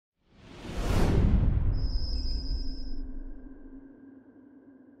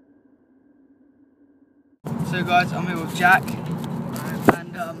So guys, I'm here with Jack,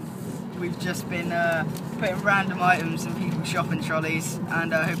 and we've just been putting random items in people's shopping trolleys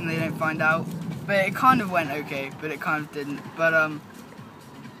and hoping they don't find out. But it kind of went okay, but it kind of didn't. But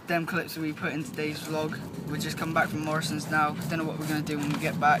them clips that we put in today's vlog, we're just coming back from Morrison's now. Don't know what we're going to do when we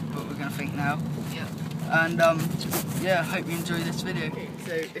get back, but we're going to think now. Yeah. And yeah, hope you enjoy this video. Okay,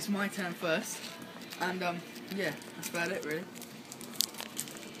 so it's my turn first, and yeah, that's about it really.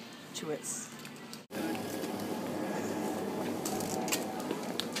 Chewits.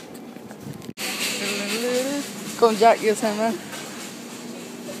 Go on, Jack, your turn, man.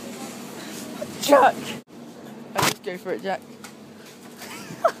 Jack! I'll just go for it, Jack.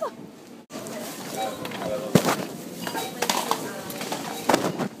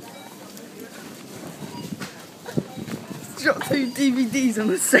 Drop 2 DVDs on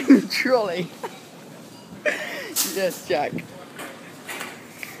the same trolley. Yes, Jack.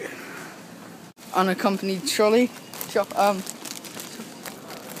 Unaccompanied trolley.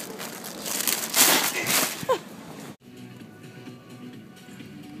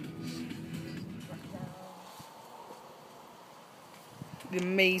 The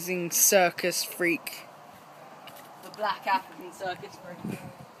amazing circus freak. The black African circus freak.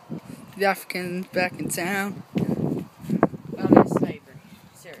 The African back in town. Well, it's slavery.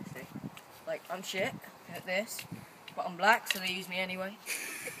 Seriously. Like, I'm shit at this, but I'm black, so they use me anyway.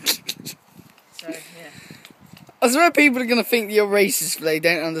 So, yeah. I swear people are going to think that you're racist, but they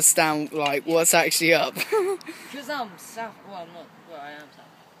don't understand, like, what's actually up. Because I'm South... Well, I'm not... Well, I am South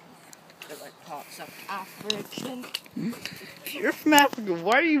African. But, like, part South African. You're from Africa.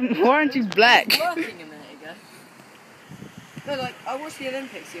 Why aren't you black? I was working a minute ago. No, like, I watched the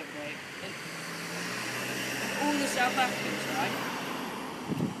Olympics the other day, and all the South Africans, right,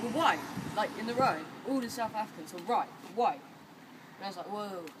 were white. Like, in the row, all the South Africans were white. And I was like,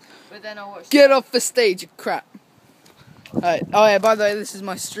 whoa. But then I watched... Get off the stage, you crap. Alright, oh yeah, by the way, this is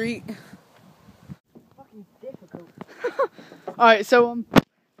my street. Fucking difficult. Alright, so,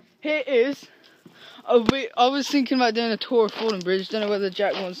 here is... I was thinking about doing a tour of Fallen Bridge. Don't know whether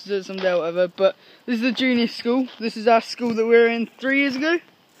Jack wants to do it someday or whatever, but this is the junior school. This is our school that we were in 3 years ago.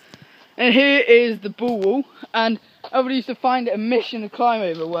 And here is the ball wall, and everybody used to find it a mission to climb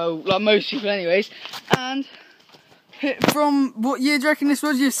over. Well, like most people anyways. And from what year do you reckon this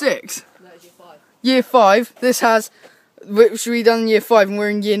was? Year 6? No, it's year 5. Year 5. This has, which we done in year 5, and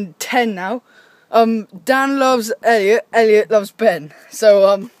we're in year 10 now. Dan loves Elliot. Elliot loves Ben.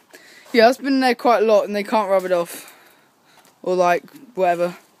 So yeah, it's been there quite a lot, and they can't rub it off, or like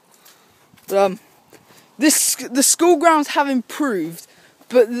whatever. But the school grounds have improved,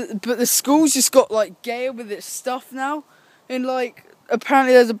 but the school's just got like gayer with its stuff now, and like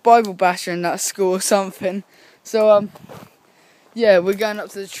apparently there's a Bible basher in that school or something. So yeah, we're going up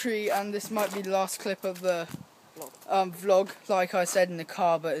to the tree, and this might be the last clip of the vlog, like I said in the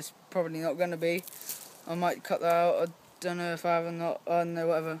car, but it's probably not going to be. I might cut that out. I don't know if I have or not. I don't know,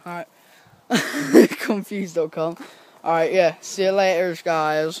 whatever. Alright. Confused.com. Alright, yeah. See you later,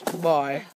 guys. Bye.